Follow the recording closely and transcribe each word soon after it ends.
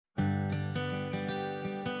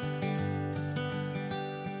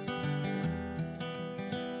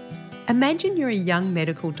Imagine you're a young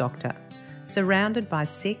medical doctor, surrounded by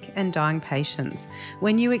sick and dying patients,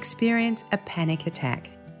 when you experience a panic attack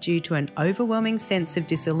due to an overwhelming sense of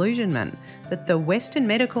disillusionment that the Western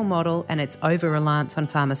medical model and its over-reliance on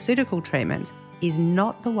pharmaceutical treatments is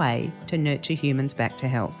not the way to nurture humans back to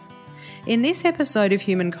health. In this episode of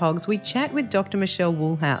Human Cogs, we chat with Dr. Michelle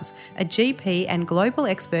Woolhouse, a GP and global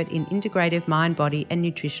expert in integrative mind, body and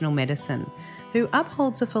nutritional medicine, who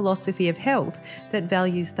upholds a philosophy of health that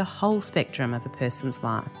values the whole spectrum of a person's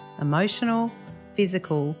life: emotional,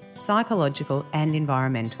 physical, psychological and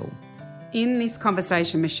environmental. In this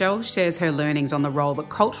conversation, Michelle shares her learnings on the role that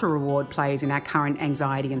cultural reward plays in our current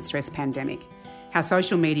anxiety and stress pandemic, how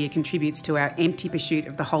social media contributes to our empty pursuit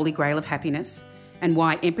of the holy grail of happiness, and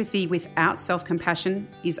why empathy without self-compassion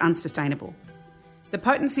is unsustainable. The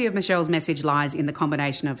potency of Michelle's message lies in the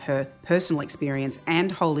combination of her personal experience and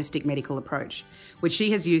holistic medical approach, which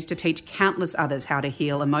she has used to teach countless others how to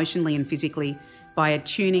heal emotionally and physically by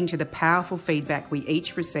attuning to the powerful feedback we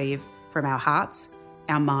each receive from our hearts,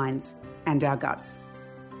 our minds, and our guts.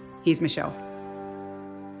 Here's Michelle.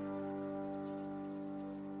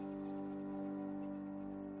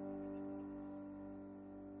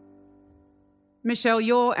 Michelle,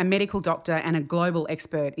 you're a medical doctor and a global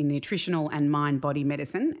expert in nutritional and mind-body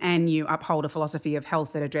medicine, and you uphold a philosophy of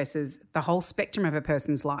health that addresses the whole spectrum of a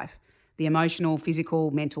person's life: the emotional, physical,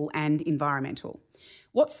 mental and environmental.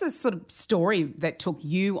 What's the sort of story that took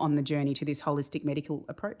you on the journey to this holistic medical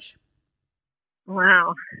approach?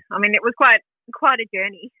 Wow. I mean, it was quite a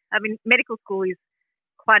journey. I mean, medical school is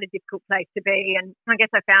quite a difficult place to be, and I guess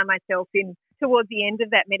I found myself towards the end of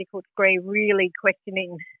that medical degree really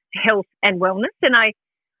questioning health and wellness, and I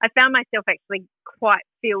found myself actually quite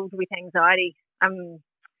filled with anxiety.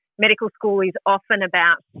 Medical school is often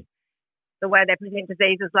about the way they present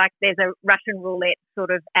diseases, like there's a Russian roulette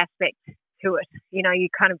sort of aspect to it. You know, you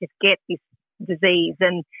kind of just get this disease,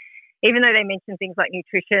 and even though they mention things like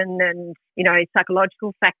nutrition and, you know,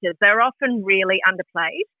 psychological factors, they're often really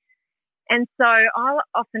underplayed. And so I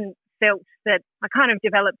often felt that I kind of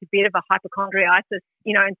developed a bit of a hypochondriasis,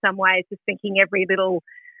 you know, in some ways, just thinking every little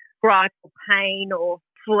gripe or pain or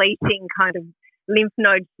fleeting kind of lymph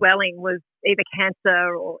node swelling was either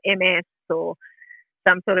cancer or MS or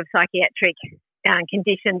some sort of psychiatric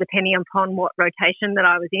condition, depending upon what rotation that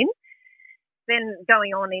I was in. Then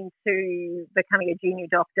going on into becoming a junior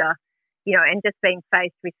doctor, you know, and just being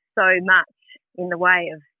faced with so much in the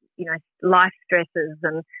way of, you know, life stresses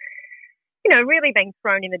and, you know, really being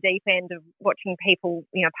thrown in the deep end of watching people,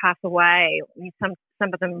 you know, pass away, some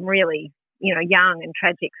of them really, you know, young and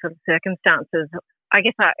tragic sort of circumstances. I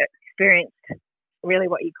guess I experienced really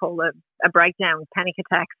what you call a breakdown with panic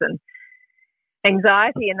attacks and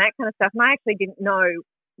anxiety and that kind of stuff. And I actually didn't know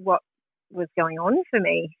what was going on for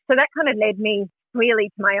me. So that kind of led me really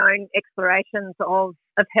to my own explorations of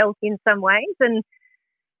health in some ways. And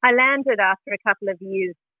I landed after a couple of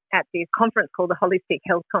years at this conference called the Holistic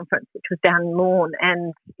Health Conference, which was down in Lorne.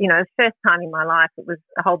 And, you know, the first time in my life, it was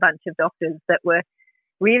a whole bunch of doctors that were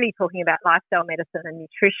really talking about lifestyle medicine and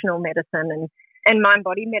nutritional medicine and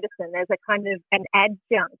mind-body medicine as a kind of an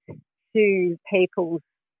adjunct to people's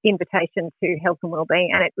invitation to health and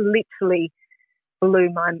wellbeing. And it literally blew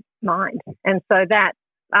my mind. And so that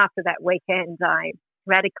after that weekend, I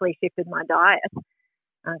radically shifted my diet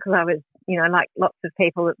because I was, you know, like lots of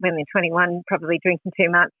people when they're 21, probably drinking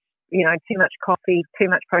too much, you know, too much coffee, too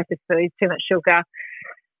much processed foods, too much sugar,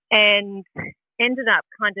 and ended up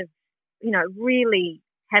kind of, you know, really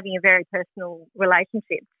having a very personal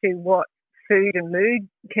relationship to what food and mood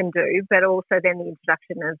can do, but also then the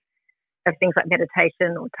introduction of things like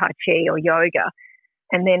meditation or Tai Chi or yoga,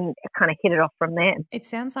 and then kind of hit it off from there. It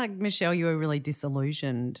sounds like, Michelle, you were really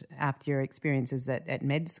disillusioned after your experiences at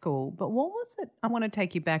med school. But what was it, I want to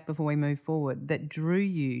take you back before we move forward, that drew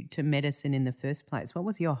you to medicine in the first place? What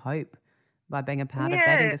was your hope by being a part of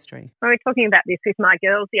that industry? I was talking about this with my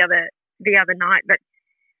girls the other night, but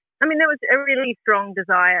I mean, there was a really strong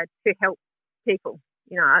desire to help people.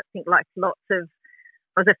 You know, I think I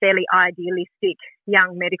was a fairly idealistic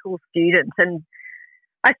young medical student, and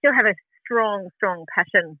I still have a strong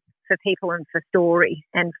passion for people and for story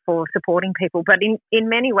and for supporting people. But in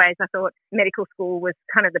many ways, I thought medical school was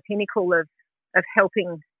kind of the pinnacle of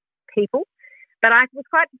helping people. But I was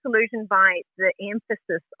quite disillusioned by the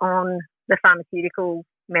emphasis on the pharmaceutical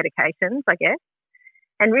medications, I guess,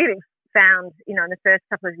 and really found, you know, in the first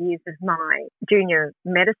couple of years of my junior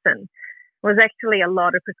medicine was actually a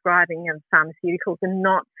lot of prescribing of pharmaceuticals and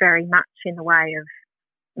not very much in the way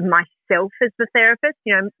of myself as the therapist,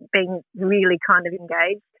 you know, being really kind of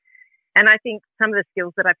engaged. And I think some of the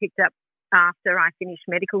skills that I picked up after I finished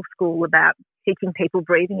medical school about teaching people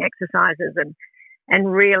breathing exercises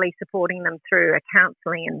and really supporting them through a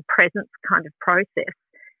counselling and presence kind of process,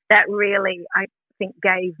 that really, I think,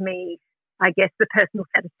 gave me, I guess, the personal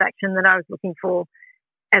satisfaction that I was looking for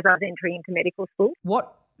as I was entering into medical school.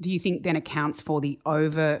 What do you think then accounts for the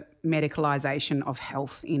over-medicalisation of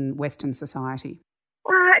health in Western society?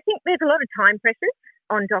 Well, I think there's a lot of time pressures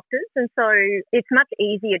on doctors, and so it's much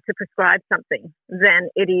easier to prescribe something than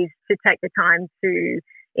it is to take the time to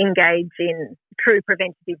engage in true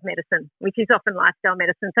preventative medicine, which is often lifestyle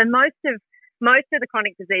medicine. So most of the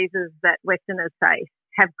chronic diseases that Westerners face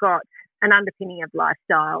have got an underpinning of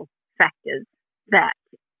lifestyle factors that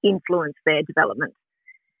influence their development.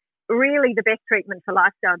 Really, the best treatment for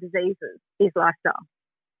lifestyle diseases is lifestyle.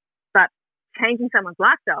 But changing someone's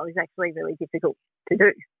lifestyle is actually really difficult to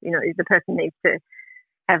do. You know, the person needs to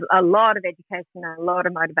have a lot of education and a lot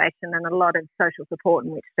of motivation and a lot of social support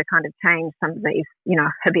in which to kind of change some of these, you know,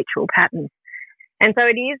 habitual patterns. And so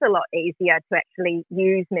it is a lot easier to actually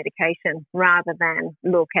use medication rather than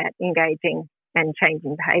look at engaging and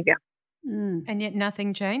changing behaviour. And yet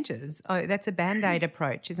nothing changes. Oh, that's a Band-Aid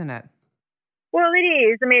approach, isn't it? Well, it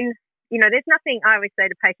is. I mean, you know, there's nothing, I always say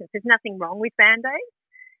to patients, there's nothing wrong with Band-Aids,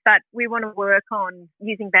 but we want to work on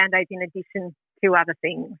using Band-Aids in addition to other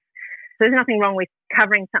things. So there's nothing wrong with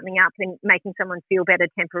covering something up and making someone feel better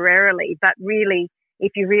temporarily, but really,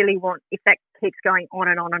 if you really want, if that keeps going on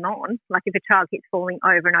and on and on, like if a child keeps falling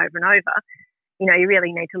over and over and over, you know, you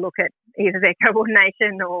really need to look at either their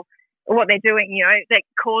coordination or what they're doing, you know, that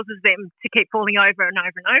causes them to keep falling over and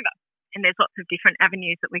over and over. And there's lots of different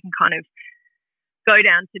avenues that we can kind of go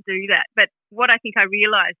down to do that. But what I think I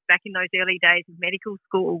realised back in those early days of medical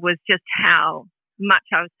school was just how much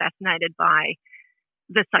I was fascinated by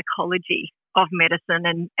the psychology of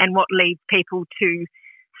medicine and what leads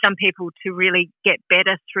some people to really get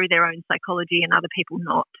better through their own psychology and other people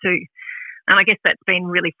not to. And I guess that's been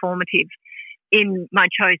really formative in my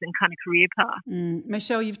chosen kind of career path.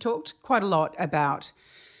 Michelle, you've talked quite a lot about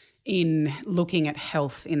in looking at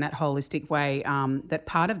health in that holistic way, that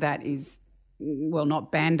part of that is, well,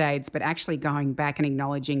 not Band-Aids, but actually going back and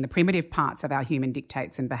acknowledging the primitive parts of our human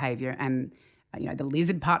dictates and behaviour and, you know, the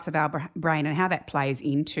lizard parts of our brain and how that plays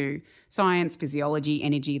into science, physiology,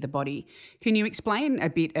 energy, the body. Can you explain a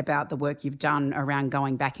bit about the work you've done around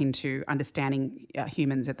going back into understanding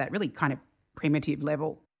humans at that really kind of primitive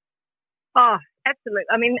level? Oh, absolutely.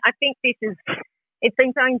 I mean, I think it's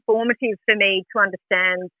been so informative for me to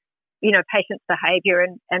understand, you know, patients' behaviour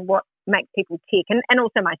and what makes people tick, and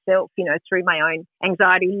also myself, you know, through my own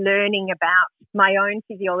anxiety, learning about my own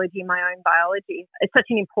physiology, my own biology. It's such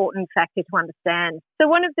an important factor to understand. So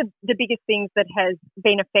one of the biggest things that has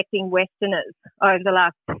been affecting Westerners over the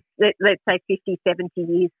last, let's say 50, 70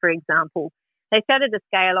 years, for example, they started to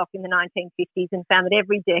scale off in the 1950s and found that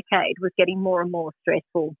every decade was getting more and more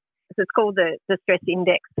stressful. So it's called the stress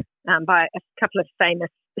index by a couple of famous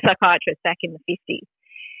psychiatrists back in the 50s.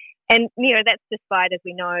 And, you know, that's despite, as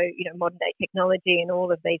we know, you know, modern day technology and all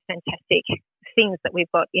of these fantastic things that we've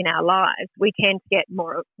got in our lives, we're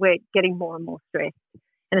getting more and more stressed.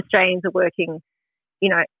 And Australians are working, you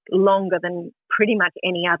know, longer than pretty much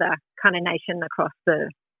any other kind of nation across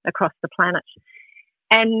the planet.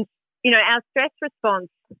 And, you know, our stress response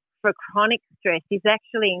for chronic stress is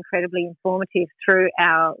actually incredibly informative through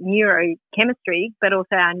our neurochemistry, but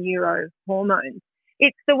also our neurohormones.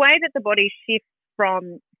 It's the way that the body shifts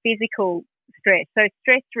from physical stress. So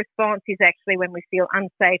stress response is actually when we feel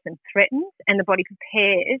unsafe and threatened and the body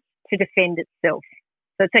prepares to defend itself.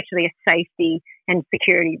 So it's actually a safety and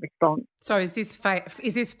security response. So is this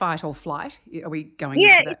fight or flight? Are we going into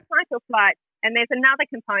that? Yeah, it's fight or flight. And there's another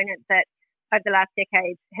component that over the last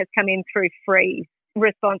decade has come in through freeze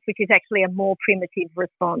response, which is actually a more primitive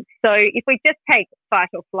response. So if we just take fight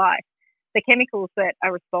or flight, the chemicals that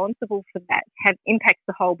are responsible for that have impacts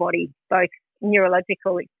the whole body, both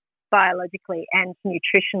neurologically, biologically, and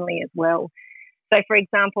nutritionally as well. So, for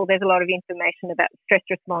example, there's a lot of information about stress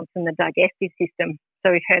response in the digestive system.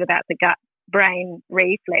 So we've heard about the gut-brain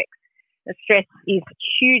reflex. The stress is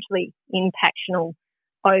hugely impactful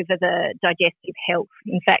over the digestive health.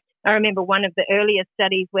 In fact, I remember one of the earlier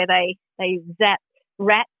studies where they zapped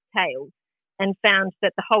rat tails and found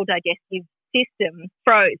that the whole digestive system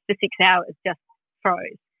froze for 6 hours, just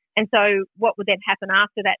froze. And so what would then happen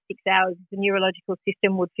after that 6 hours, the neurological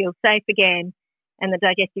system would feel safe again and the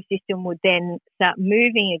digestive system would then start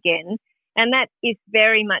moving again. And that is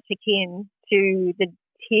very much akin to the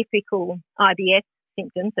typical IBS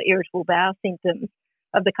symptoms, the irritable bowel symptoms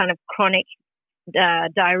of the kind of chronic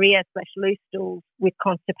diarrhea/loose stools with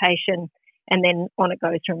constipation, and then on it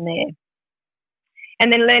goes from there.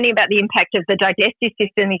 And then learning about the impact of the digestive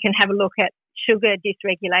system, you can have a look at sugar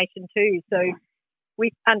dysregulation too. So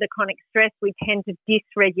under chronic stress, we tend to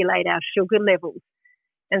dysregulate our sugar levels.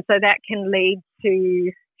 And so that can lead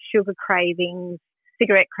to sugar cravings,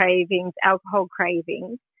 cigarette cravings, alcohol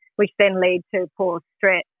cravings, which then lead to poor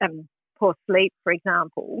sleep, for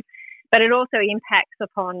example. But it also impacts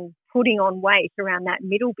upon putting on weight around that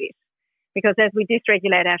middle bit, because as we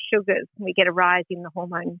dysregulate our sugars, we get a rise in the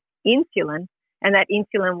hormone insulin, and that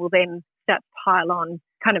insulin will then start to pile on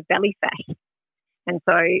kind of belly fat. And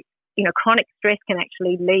so, chronic stress can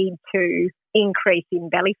actually lead to increase in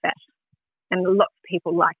belly fat. And lots of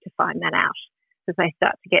people like to find that out because they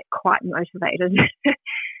start to get quite motivated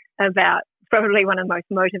about probably one of the most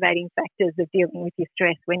motivating factors of dealing with your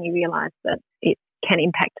stress, when you realise that it can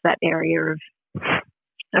impact that area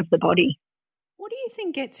of the body. What do you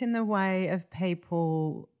think gets in the way of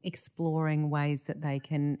people exploring ways that they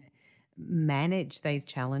can manage these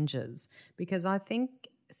challenges? Because I think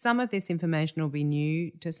some of this information will be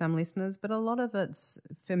new to some listeners, but a lot of it's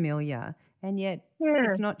familiar, and yet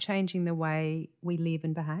it's not changing the way we live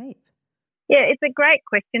and behave. Yeah, it's a great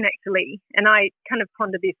question, actually, and I kind of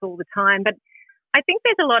ponder this all the time. But I think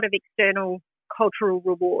there's a lot of external cultural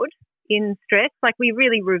reward in stress. Like, we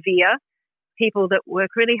really revere people that work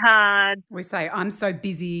really hard. We say, I'm so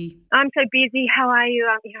busy. I'm so busy. How are you?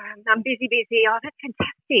 I'm busy. Oh, that's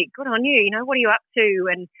fantastic. Good on you. What are you up to?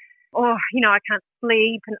 And, I can't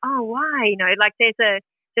sleep. And, why? Like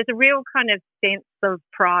there's a real kind of sense of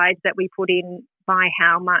pride that we put in by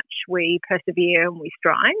how much we persevere and we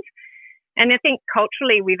strive. And I think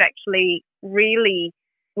culturally we've actually really,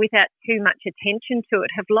 without too much attention to it,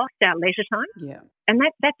 have lost our leisure time. Yeah. And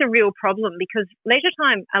that's a real problem, because leisure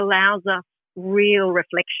time allows us real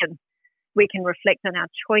reflection. We can reflect on our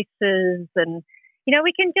choices, and,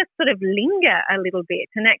 we can just sort of linger a little bit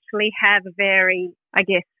and actually have a very, I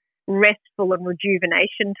guess, restful and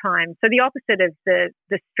rejuvenation time. So the opposite of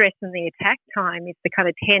the stress and the attack time is the kind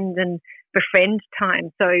of tend and befriend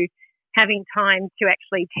time. So having time to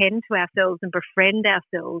actually tend to ourselves and befriend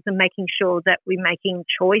ourselves, and making sure that we're making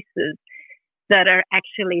choices that are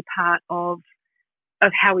actually part of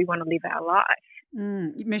how we want to live our life.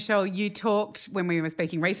 Michelle, you talked when we were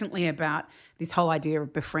speaking recently about this whole idea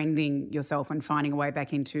of befriending yourself and finding a way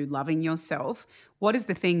back into loving yourself. What is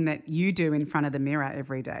the thing that you do in front of the mirror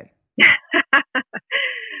every day?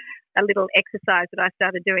 A little exercise that I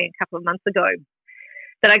started doing a couple of months ago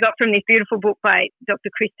that I got from this beautiful book by Dr.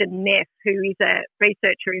 Kristin Neff, who is a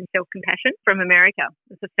researcher in self-compassion from America.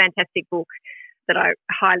 It's a fantastic book that I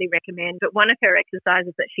highly recommend. But one of her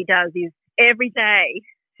exercises that she does is every day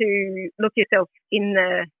to look yourself in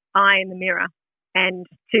the eye in the mirror and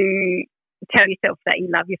to tell yourself that you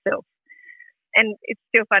love yourself. And it's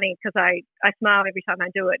still funny because I smile every time I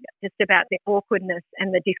do it, just about the awkwardness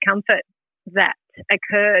and the discomfort that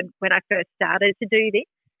occurred when I first started to do this.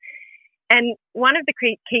 And one of the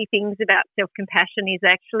key things about self-compassion is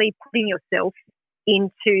actually putting yourself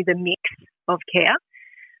into the mix of care.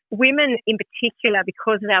 Women in particular,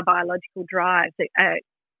 because of our biological drives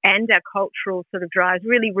and our cultural sort of drives,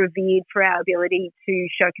 really revered for our ability to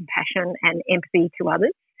show compassion and empathy to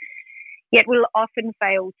others. Yet we'll often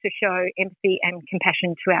fail to show empathy and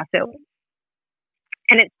compassion to ourselves.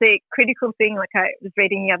 And it's the critical thing, like I was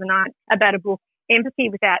reading the other night about a book, Empathy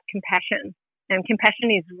Without Compassion. And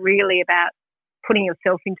compassion is really about putting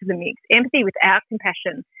yourself into the mix. Empathy without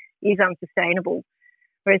compassion is unsustainable.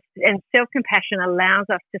 And self-compassion allows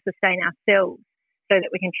us to sustain ourselves so that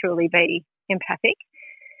we can truly be empathic.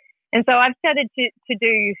 And so I've started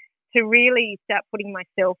to really start putting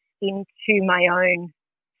myself into my own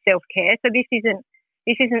self-care. So this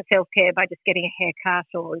isn't self-care by just getting a haircut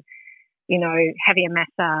or, having a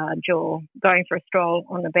massage or going for a stroll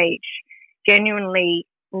on the beach. Genuinely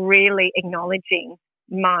really acknowledging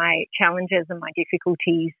my challenges and my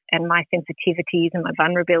difficulties and my sensitivities and my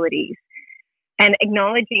vulnerabilities, and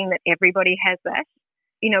acknowledging that everybody has that.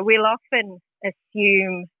 We'll often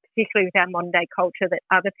assume, particularly with our modern day culture, that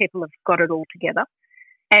other people have got it all together.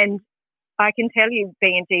 And I can tell you,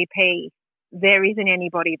 being a GP, there isn't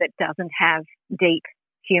anybody that doesn't have deep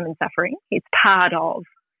human suffering. It's part of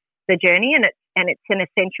the journey, and it's an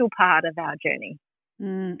essential part of our journey.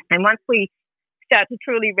 And once we start to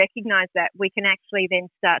truly recognise that, we can actually then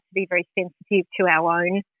start to be very sensitive to our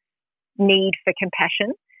own need for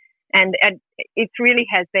compassion. And it really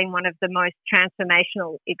has been one of the most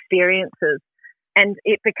transformational experiences. And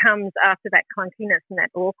it becomes, after that clunkiness and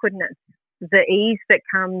that awkwardness, the ease that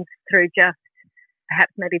comes through just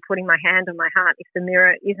perhaps maybe putting my hand on my heart if the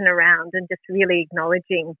mirror isn't around, and just really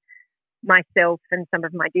acknowledging myself and some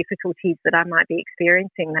of my difficulties that I might be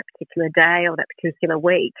experiencing that particular day or that particular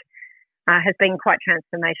week. has been quite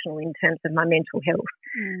transformational in terms of my mental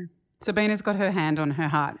health. Sabina's got her hand on her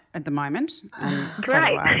heart at the moment.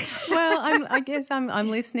 Great. Well, I guess I'm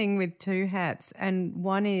listening with two hats, and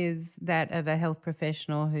one is that of a health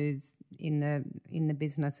professional who's in the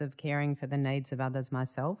business of caring for the needs of others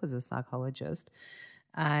myself as a psychologist,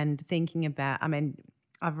 and thinking about, I mean,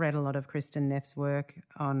 I've read a lot of Kristin Neff's work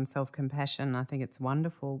on self-compassion. I think it's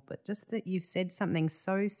wonderful, but just that you've said something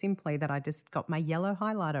so simply that I just got my yellow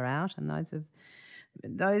highlighter out, and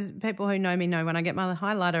those people who know me know when I get my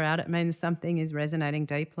highlighter out, it means something is resonating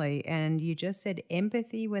deeply. And you just said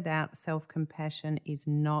empathy without self-compassion is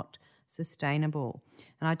not sustainable.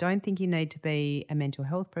 And I don't think you need to be a mental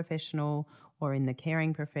health professional or in the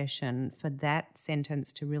caring profession for that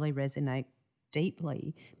sentence to really resonate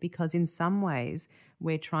deeply, because in some ways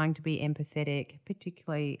we're trying to be empathetic,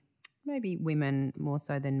 particularly maybe women more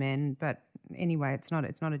so than men. But anyway, it's not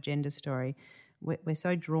a gender story. We're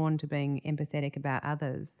so drawn to being empathetic about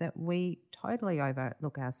others that we totally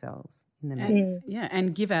overlook ourselves in the mix. Yeah,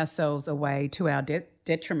 and give ourselves away to our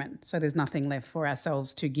detriment. So there's nothing left for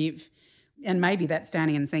ourselves to give. And maybe that's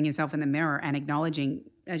standing and seeing yourself in the mirror and acknowledging,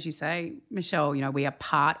 as you say, Michelle, we are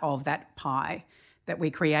part of that pie that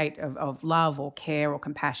we create of love or care or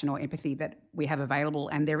compassion or empathy that we have available.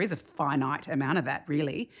 And there is a finite amount of that,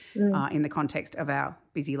 really, in the context of our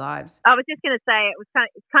busy lives. I was just going to say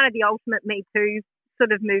it's kind of the ultimate Me Too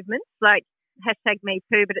sort of movement, like #Me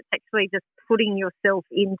Too, but it's actually just putting yourself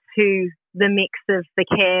into the mix of the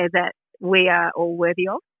care that we are all worthy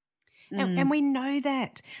of. And we know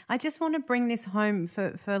that. I just want to bring this home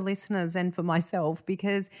for listeners and for myself,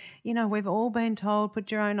 because, we've all been told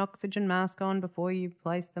put your own oxygen mask on before you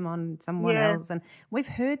place them on someone else. And we've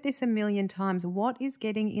heard this a million times. What is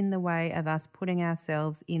getting in the way of us putting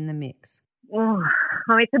ourselves in the mix? Oh,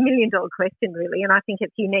 it's $1 million question, really, and I think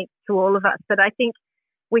it's unique to all of us. But I think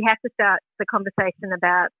we have to start the conversation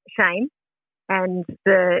about shame and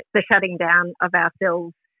the shutting down of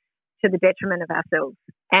ourselves to the detriment of ourselves.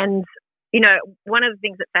 And, one of the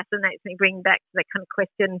things that fascinates me, bringing back to the kind of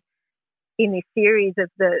question in this series of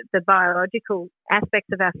the biological aspects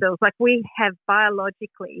of ourselves, like we have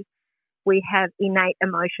innate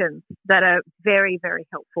emotions that are very, very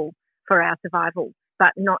helpful for our survival,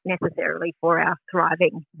 but not necessarily for our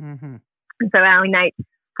thriving. Mm-hmm. And so our innate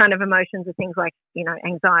kind of emotions are things like,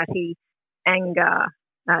 anxiety, anger,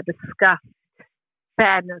 disgust,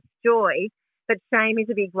 sadness, joy, but shame is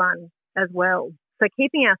a big one as well. So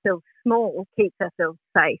keeping ourselves small keeps ourselves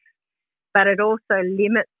safe, but it also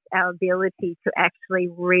limits our ability to actually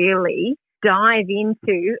really dive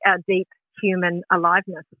into our deep human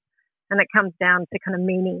aliveness. And it comes down to kind of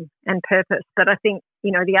meaning and purpose. But I think,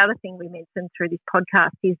 the other thing we mentioned through this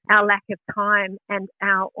podcast is our lack of time and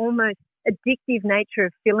our almost addictive nature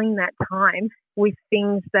of filling that time with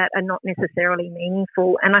things that are not necessarily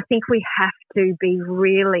meaningful. And I think we have to be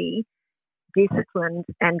really disciplined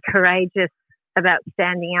and courageous about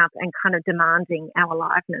standing up and kind of demanding our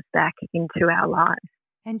aliveness back into our lives.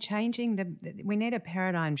 And changing we need a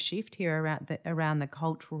paradigm shift here around the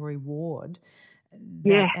cultural reward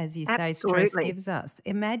that, as you say, stress gives us.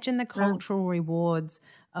 Imagine the cultural rewards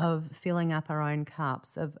of filling up our own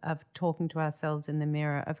cups, of talking to ourselves in the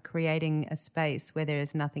mirror, of creating a space where there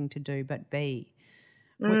is nothing to do but be.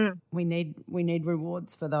 We need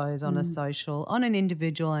rewards for those on a social, on an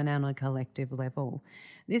individual and on a collective level.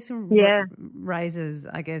 This raises,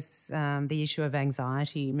 I guess, the issue of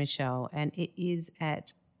anxiety, Michelle, and it is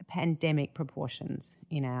at pandemic proportions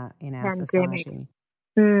in our society.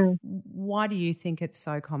 Why do you think it's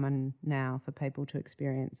so common now for people to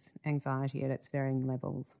experience anxiety at its varying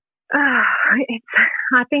levels?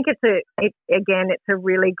 I think it's a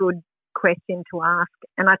really good question to ask,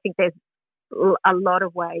 and I think there's a lot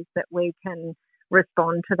of ways that we can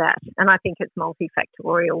respond to that, and I think it's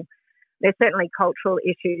multifactorial. There's certainly cultural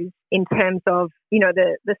issues in terms of,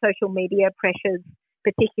 the social media pressures,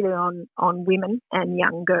 particularly on women and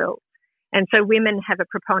young girls. And so women have a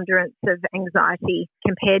preponderance of anxiety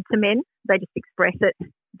compared to men. They just express it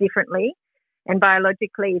differently. And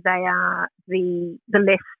biologically, they are the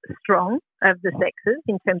less strong of the sexes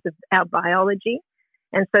in terms of our biology.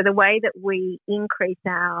 And so the way that we increase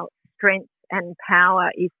our strength and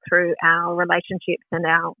power is through our relationships and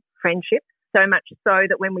our friendships. So much so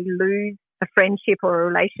that when we lose a friendship or a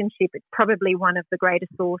relationship, it's probably one of the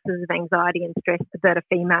greatest sources of anxiety and stress that a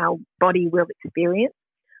female body will experience.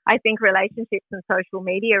 I think relationships and social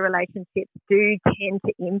media relationships do tend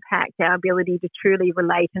to impact our ability to truly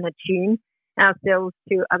relate and attune ourselves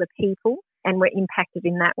to other people, and we're impacted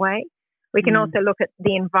in that way. We can also look at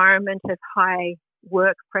the environment of high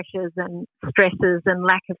work pressures and stresses and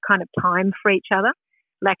lack of kind of time for each other.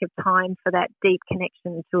 lack of time for that deep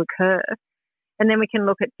connection to occur. And then we can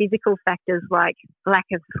look at physical factors like lack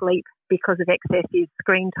of sleep because of excessive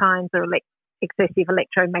screen times or excessive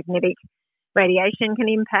electromagnetic radiation can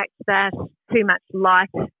impact that, too much light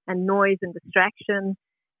and noise and distraction.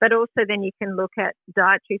 But also then you can look at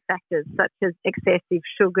dietary factors such as excessive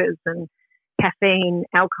sugars and caffeine,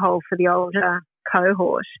 alcohol for the older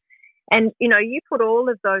cohort. And, you put all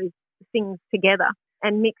of those things together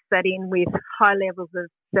and mix that in with high levels of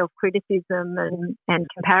self-criticism and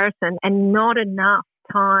comparison, and not enough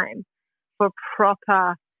time for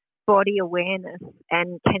proper body awareness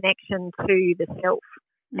and connection to the self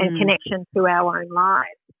and connection to our own lives.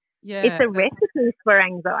 Yeah, it's a recipe for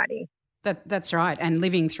anxiety. That's right. And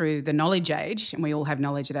living through the knowledge age, and we all have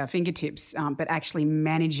knowledge at our fingertips, but actually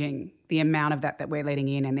managing the amount of that we're letting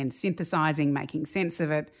in and then synthesising, making sense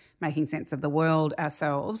of it, making sense of the world,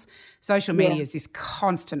 ourselves. Social media is this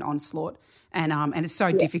constant onslaught. And it's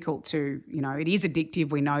so difficult to, it is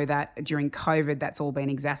addictive. We know that during COVID, that's all been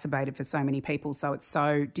exacerbated for so many people. So it's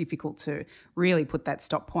so difficult to really put that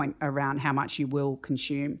stop point around how much you will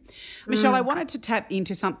consume. Michelle, I wanted to tap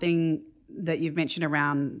into something that you've mentioned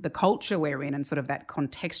around the culture we're in and sort of that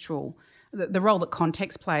contextual, the role that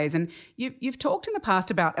context plays. And you've talked in the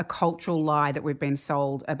past about a cultural lie that we've been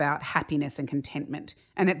sold about happiness and contentment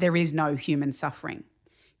and that there is no human suffering.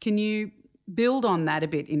 Can you build on that a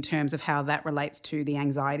bit in terms of how that relates to the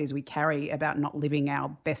anxieties we carry about not living our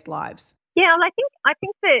best lives? Yeah, well, I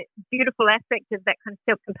think the beautiful aspect of that kind of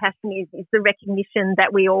self-compassion is the recognition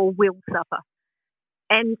that we all will suffer.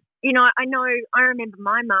 And, I remember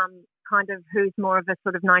my mum, kind of who's more of a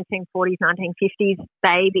sort of 1940s, 1950s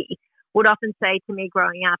baby, would often say to me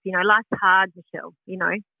growing up, life's hard, Michelle,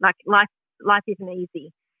 like life isn't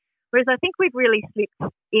easy. Whereas I think we've really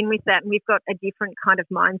slipped in with that, and we've got a different kind of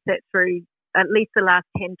mindset through at least the last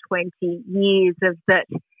 10, 20 years of that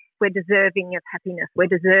we're deserving of happiness, we're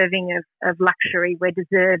deserving of luxury, we're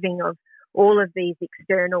deserving of all of these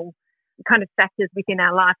external kind of factors within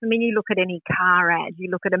our life. I mean, you look at any car ad,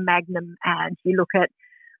 you look at a Magnum ad, you look at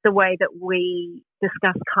the way that we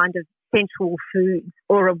discuss kind of sensual foods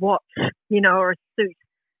or a watch, or a suit,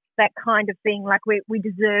 that kind of thing. Like we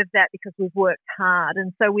deserve that because we've worked hard.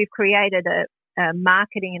 And so we've created a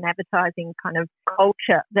marketing and advertising kind of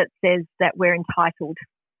culture that says that we're entitled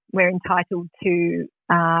to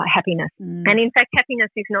happiness. And in fact, happiness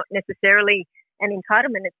is not necessarily an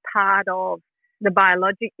entitlement. It's part of the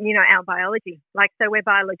our biology. Like, so we're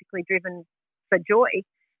biologically driven for joy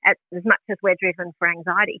as much as we're driven for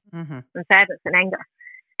anxiety and sadness and anger.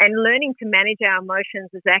 And learning to manage our emotions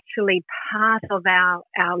is actually part of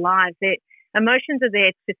our lives. Emotions are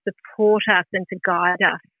there to support us and to guide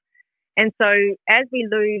us. And so as we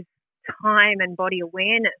lose time and body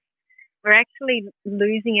awareness, we're actually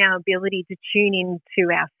losing our ability to tune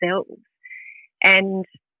into ourselves. And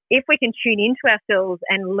if we can tune into ourselves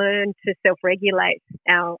and learn to self-regulate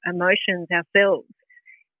our emotions ourselves,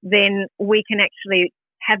 then we can actually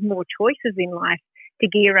have more choices in life to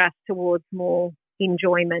gear us towards more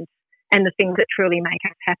enjoyment and the things that truly make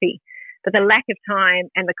us happy. But the lack of time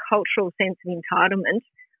and the cultural sense of entitlement,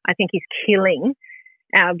 I think, is killing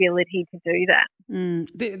our ability to do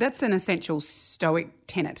that. That's an essential Stoic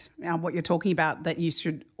tenet, what you're talking about, that you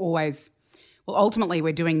should always, ultimately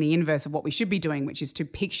we're doing the inverse of what we should be doing, which is to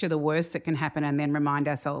picture the worst that can happen and then remind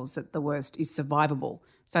ourselves that the worst is survivable.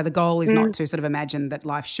 So the goal is not to sort of imagine that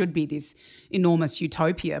life should be this enormous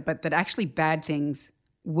utopia, but that actually bad things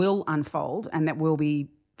will unfold and that we'll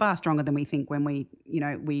be far stronger than we think when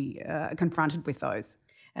we are confronted with those.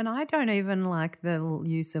 And I don't even like the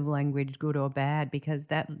use of language good or bad, because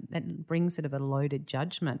that brings sort of a loaded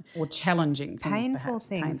judgment. Or challenging things, Painful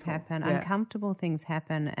things happen, uncomfortable things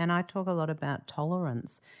happen. And I talk a lot about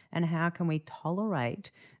tolerance and how can we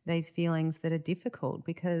tolerate these feelings that are difficult,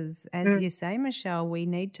 because as you say, Michelle, we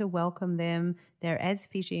need to welcome them. They're as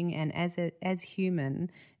fitting and as human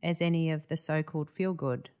as any of the so-called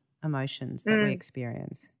feel-good emotions that we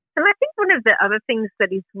experience. And I think one of the other things that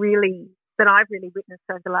I've really witnessed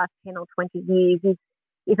over the last 10 or 20 years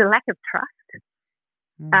is a lack of trust.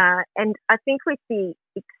 And I think with the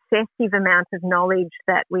excessive amount of knowledge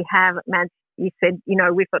that we have, Mads, you said,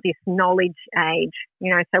 we've got this knowledge age,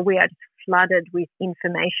 so we are just flooded with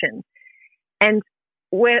information. And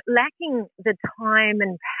we're lacking the time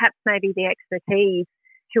and perhaps maybe the expertise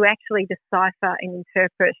to actually decipher and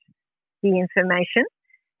interpret the information.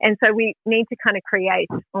 And so we need to kind of create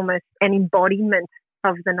almost an embodiment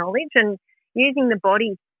of the knowledge and using the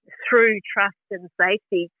body through trust and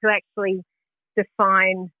safety to actually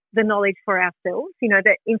define the knowledge for ourselves,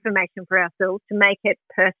 the information for ourselves, to make it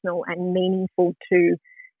personal and meaningful to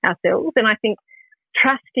ourselves. And I think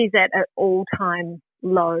trust is at an all-time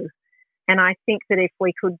low. And I think that if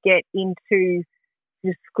we could get into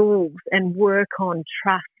the schools and work on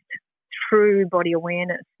trust, true body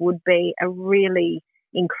awareness would be a really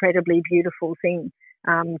incredibly beautiful thing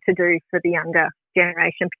to do for the younger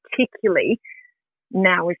generation, particularly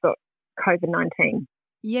now we've got COVID-19.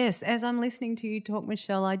 Yes, as I'm listening to you talk,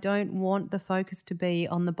 Michelle, I don't want the focus to be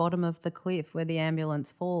on the bottom of the cliff where the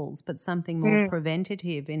ambulance falls, but something more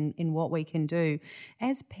preventative in what we can do.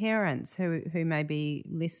 As parents who may be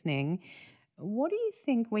listening, what do you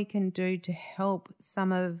think we can do to help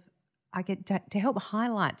to help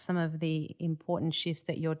highlight some of the important shifts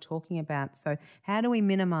that you're talking about? So how do we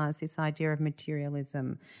minimise this idea of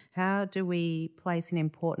materialism? How do we place an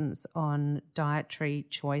importance on dietary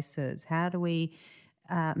choices? How do we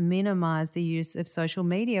minimise the use of social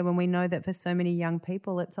media when we know that for so many young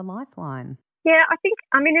people it's a lifeline? Yeah,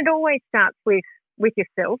 it always starts with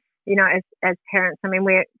yourself, as parents.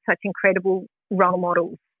 We're such incredible role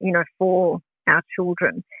models, for our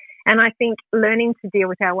children. And I think learning to deal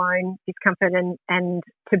with our own discomfort and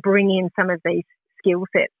to bring in some of these skill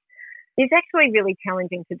sets is actually really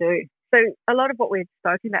challenging to do. So a lot of what we've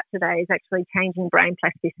spoken about today is actually changing brain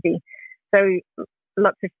plasticity. So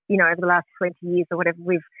lots of, over the last 20 years or whatever,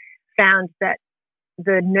 we've found that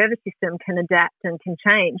the nervous system can adapt and can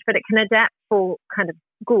change, but it can adapt for kind of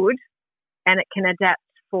good and it can adapt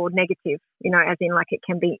for negative, as in like it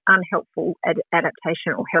can be unhelpful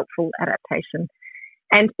adaptation or helpful adaptation.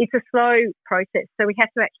 And it's a slow process. So we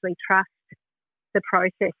have to actually trust the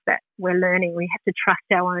process that we're learning. We have to trust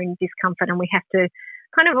our own discomfort and we have to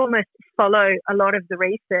kind of almost follow a lot of the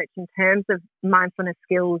research in terms of mindfulness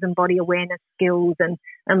skills and body awareness skills and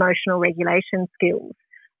emotional regulation skills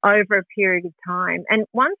over a period of time. And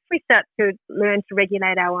once we start to learn to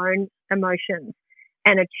regulate our own emotions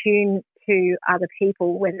and attune to other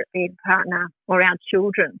people, whether it be a partner or our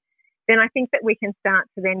children, then I think that we can start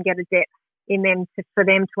to then get a depth in them for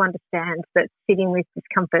them to understand that sitting with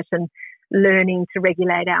discomfort and learning to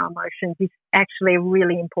regulate our emotions is actually a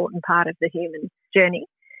really important part of the human journey.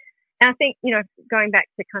 And I think, going back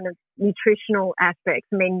to kind of nutritional aspects,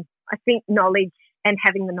 I think knowledge and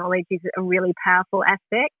having the knowledge is a really powerful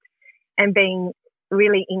aspect, and being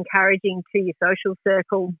really encouraging to your social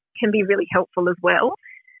circle can be really helpful as well.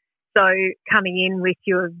 So coming in with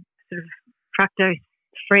your sort of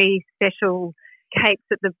fructose-free special cakes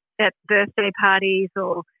at birthday parties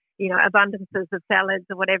or, abundances of salads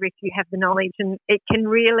or whatever, if you have the knowledge, and it can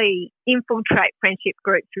really infiltrate friendship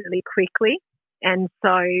groups really quickly. And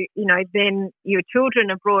so, then your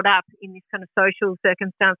children are brought up in this kind of social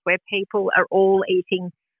circumstance where people are all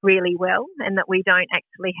eating really well and that we don't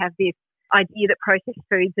actually have this idea that processed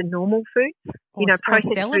foods are normal foods. Or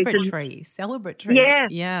celebratory.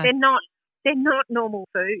 Yeah. They're not normal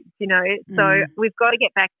foods, So we've got to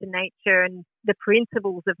get back to nature and the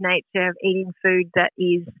principles of nature of eating food that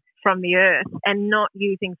is from the earth and not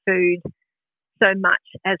using food so much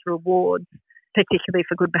as rewards, particularly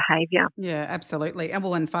for good behaviour. Yeah, absolutely.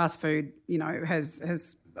 And fast food,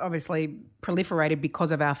 has obviously proliferated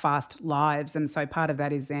because of our fast lives. And so part of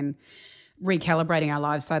that is then recalibrating our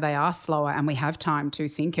lives so they are slower and we have time to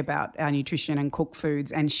think about our nutrition and cook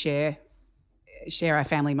foods and share our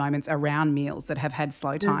family moments around meals that have had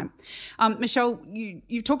slow time. Michelle,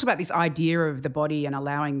 you talked about this idea of the body and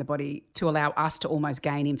allowing the body to allow us to almost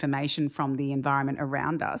gain information from the environment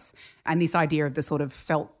around us, and this idea of the sort of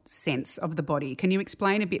felt sense of the body. Can you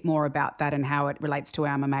explain a bit more about that and how it relates to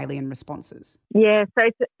our mammalian responses? Yeah, so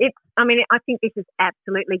I think this is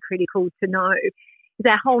absolutely critical to know.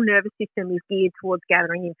 Our whole nervous system is geared towards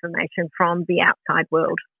gathering information from the outside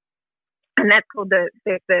world. And that's called the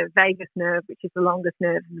vagus nerve, which is the longest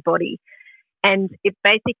nerve of the body. And it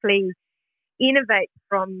basically innervates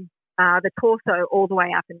from the torso all the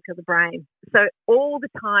way up into the brain. So all the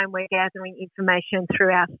time we're gathering information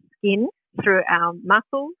through our skin, through our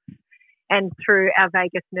muscles, and through our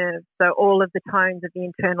vagus nerve. So all of the tones of the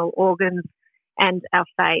internal organs and our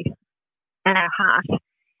face and our heart.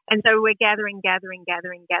 And so we're gathering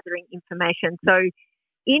information. So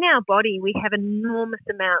in our body, we have enormous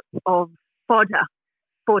amounts of fodder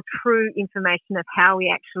for true information of how we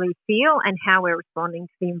actually feel and how we're responding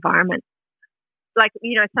to the environment. Like,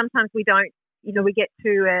 sometimes we don't, we get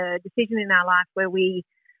to a decision in our life where we're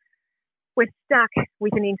stuck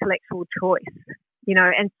with an intellectual choice,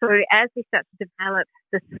 and so as we start to develop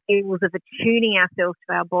the skills of attuning ourselves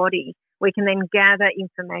to our body, we can then gather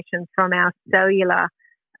information from our cellular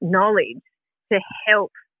knowledge to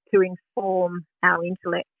help to inform our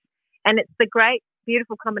intellect. And it's the great,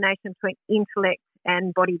 beautiful combination between intellect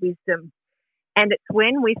and body wisdom. And it's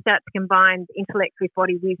when we start to combine intellect with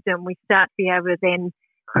body wisdom, we start to be able to then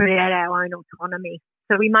create our own autonomy.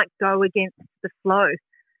 So we might go against the flow.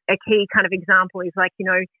 A key kind of example is like,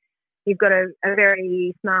 you've got a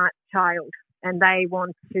very smart child and they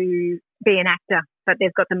want to be an actor, but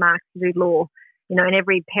they've got the marks to do law. And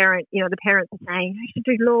every parent, the parents are saying, you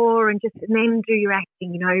should do law and then do your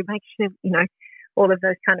acting, make sure, all of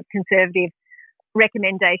those kind of conservative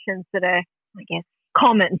recommendations that are, I guess,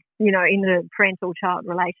 common, in the parental-child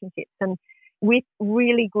relationships. And with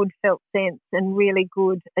really good felt sense and really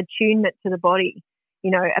good attunement to the body,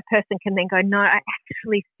 a person can then go, no, I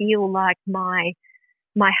actually feel like my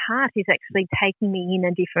heart is actually taking me in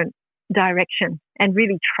a different direction, and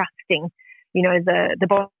really trusting, the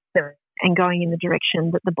body and going in the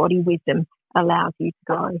direction that the body wisdom allows you to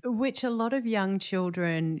go. Which a lot of young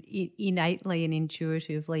children innately and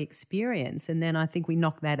intuitively experience, and then I think we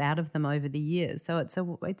knock that out of them over the years. So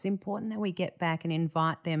it's important that we get back and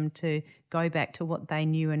invite them to go back to what they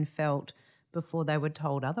knew and felt before they were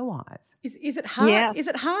told otherwise. Is it heart? Yeah. Is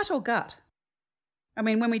it heart or gut? I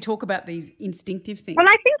mean, when we talk about these instinctive things. Well,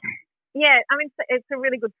 I think, it's a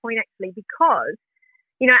really good point actually, because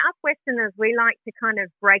us Westerners, we like to kind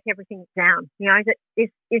of break everything down. Is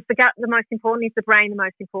the gut the most important? Is the brain the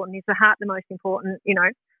most important? Is the heart the most important?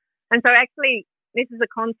 And so actually, this is a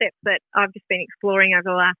concept that I've just been exploring over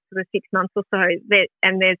the last sort of 6 months or so.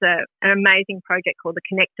 And there's an amazing project called the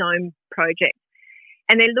Connectome Project.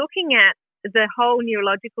 And they're looking at the whole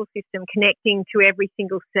neurological system connecting to every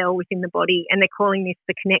single cell within the body, and they're calling this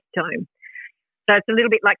the connectome. So it's a little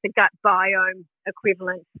bit like the gut biome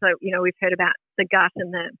equivalent. So, we've heard about the gut,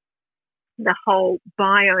 and the whole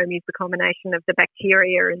biome is the combination of the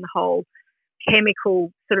bacteria and the whole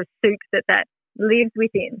chemical sort of soup that lives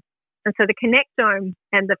within. And so the connectome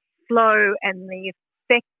and the flow and the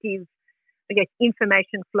effective, I guess,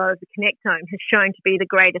 information flow of the connectome has shown to be the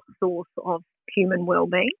greatest source of human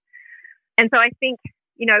well-being. And so I think,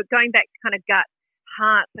 going back to kind of gut,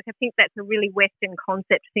 heart, I think that's a really Western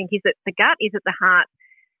concept to think, is it the gut, is it the heart?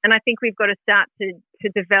 And I think we've got to start to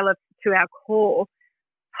develop to our core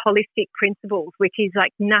holistic principles, which is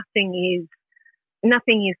like nothing is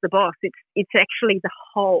the boss. It's actually the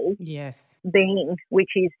whole being,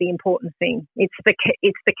 which is the important thing. It's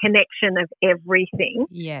the connection of everything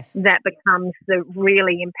that becomes the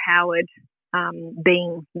really empowered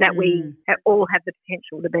being that we all have the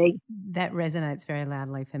potential to be. That resonates very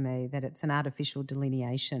loudly for me, that it's an artificial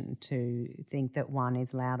delineation to think that one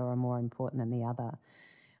is louder or more important than the other.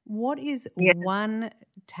 What is one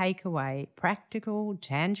takeaway, practical,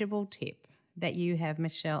 tangible tip that you have,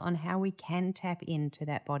 Michelle, on how we can tap into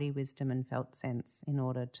that body wisdom and felt sense in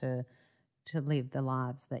order to live the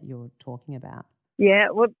lives that you're talking about? Yeah,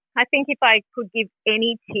 well, I think if I could give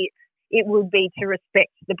any tip, it would be to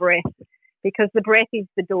respect the breath, because the breath is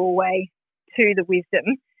the doorway to the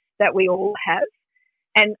wisdom that we all have.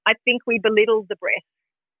 And I think we belittle the breath.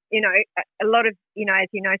 A lot of, as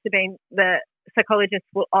you know, Sabine, the psychologists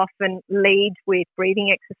will often lead with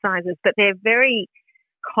breathing exercises, but they're very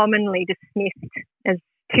commonly dismissed as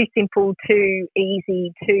too simple, too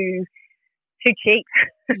easy, too cheap.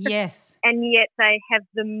 Yes. And yet they have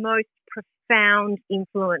the most profound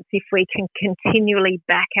influence if we can continually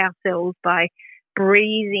back ourselves by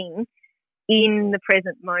breathing in the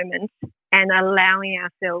present moment and allowing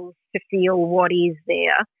ourselves to feel what is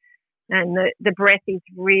there. And the breath is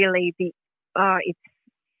really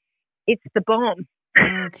it's the bomb.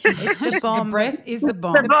 It's the bomb. The breath is the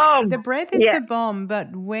bomb. The breath is the bomb,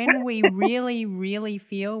 but when we really, really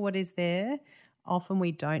feel what is there, often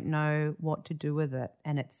we don't know what to do with it,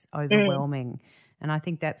 and it's overwhelming. And I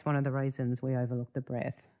think that's one of the reasons we overlook the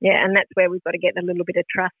breath. Yeah, and that's where we've got to get a little bit of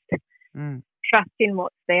trust. Trust in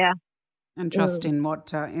what's there. And trust in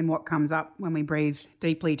what comes up when we breathe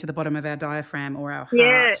deeply to the bottom of our diaphragm or our heart.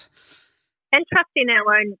 Yeah. And trust in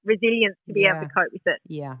our own resilience to be able to cope with it.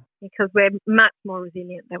 Yeah. Because we're much more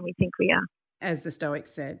resilient than we think we are. As the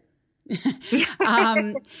Stoics said.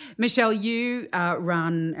 Michelle, you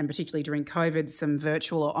run, and particularly during COVID, some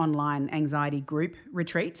virtual or online anxiety group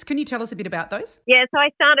retreats. Can you tell us a bit about those? Yeah, so I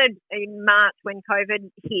started in March when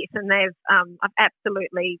COVID hit, and I've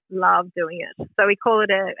absolutely loved doing it. So we call it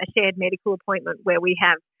a shared medical appointment, where we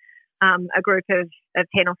have a group of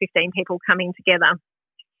 10 or 15 people coming together,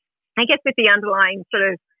 I guess with the underlying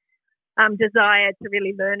sort of desire to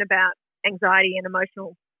really learn about anxiety and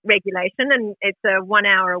emotional regulation. And it's a 1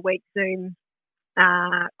 hour a week Zoom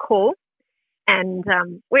call. And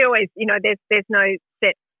we always, there's no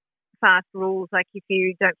set fast rules. Like if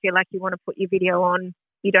you don't feel like you want to put your video on,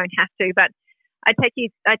 you don't have to. But I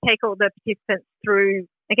take all the participants through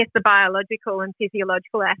I guess, the biological and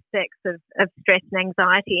physiological aspects of stress and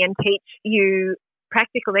anxiety and teach you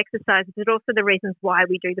practical exercises, but also the reasons why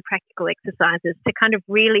we do the practical exercises to kind of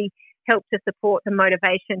really help to support the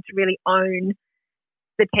motivation to really own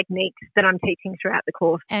the techniques that I'm teaching throughout the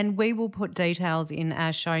course. And we will put details in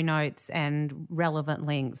our show notes and relevant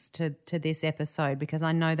links to this episode, because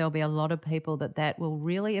I know there'll be a lot of people that will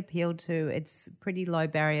really appeal to. It's pretty low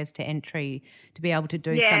barriers to entry to be able to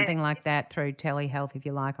do something like that through telehealth, if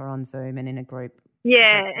you like, or on Zoom and in a group.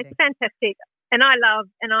 Yeah, it's fantastic. And I love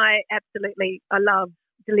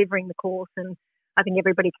delivering the course, and I think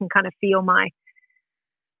everybody can kind of feel my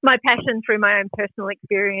passion through my own personal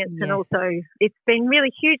experience. Yes. And also it's been really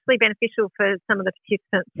hugely beneficial for some of the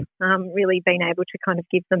participants, really being able to kind of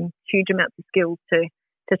give them huge amounts of skills to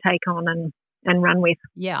take on and run with.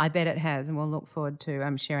 Yeah, I bet it has, and we'll look forward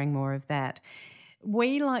to sharing more of that.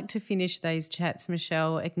 We like to finish these chats,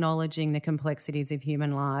 Michelle, acknowledging the complexities of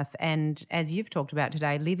human life and, as you've talked about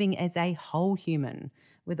today, living as a whole human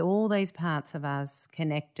with all these parts of us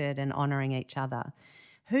connected and honouring each other.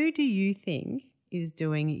 Who do you think is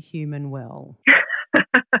doing human well?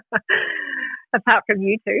 Apart from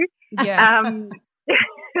you two. Yeah.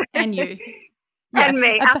 And you. Yeah. And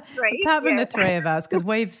me, us three. Apart from the three of us, because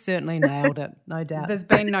we've certainly nailed it, no doubt. There's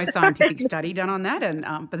been no scientific study done on that, and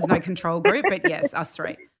but there's no control group, but yes, us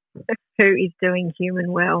three. Who is doing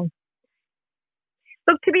human well?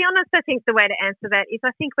 Look, to be honest, I think the way to answer that is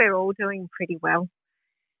I think we're all doing pretty well.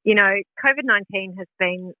 You know, COVID-19 has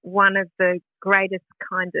been one of the greatest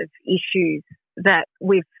kind of issues that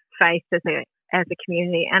we've faced as a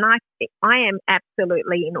community, and I am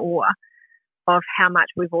absolutely in awe of how much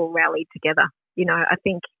we've all rallied together. You know, I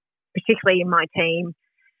think particularly in my team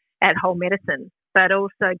at Whole Medicine, but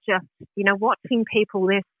also just, you know, watching people,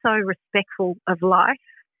 they're so respectful of life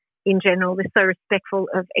in general. They're so respectful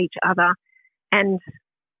of each other. And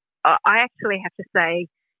I actually have to say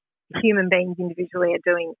human beings individually are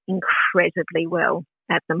doing incredibly well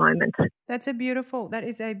at the moment. That is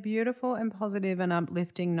a beautiful and positive and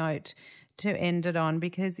uplifting note to end it on,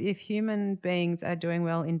 because if human beings are doing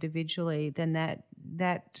well individually, then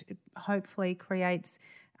that hopefully creates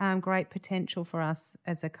great potential for us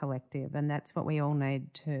as a collective, and that's what we all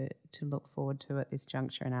need to look forward to at this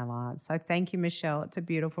juncture in our lives. So thank you, Michelle. It's a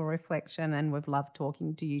beautiful reflection, and we've loved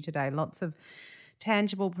talking to you today. Lots of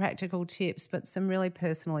tangible, practical tips, but some really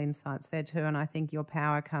personal insights there too. And I think your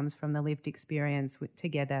power comes from the lived experience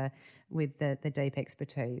together with the deep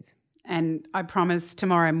expertise. And I promise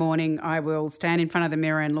tomorrow morning I will stand in front of the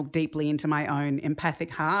mirror and look deeply into my own empathic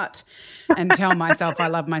heart and tell myself I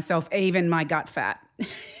love myself, even my gut fat.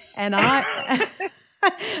 And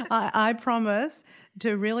I promise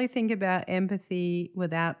to really think about empathy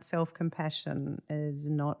without self-compassion is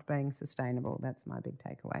not being sustainable. That's my big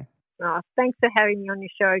takeaway. Oh, thanks for having me on your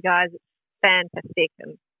show, guys. It's fantastic,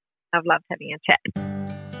 and I've loved having a chat.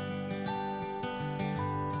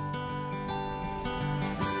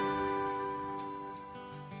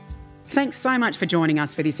 Thanks so much for joining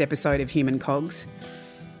us for this episode of Human Cogs.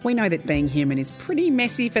 We know that being human is pretty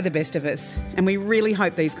messy for the best of us, and we really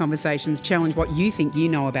hope these conversations challenge what you think you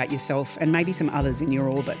know about yourself and maybe some others in your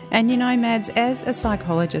orbit. And you know, Mads, as a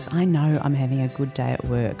psychologist, I know I'm having a good day at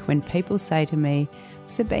work when people say to me,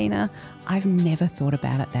 Sabina, I've never thought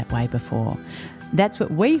about it that way before. That's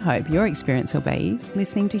what we hope your experience will be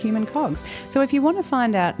listening to Human Cogs. So if you want to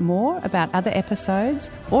find out more about other episodes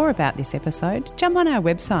or about this episode, jump on our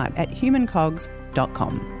website at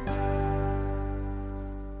humancogs.com.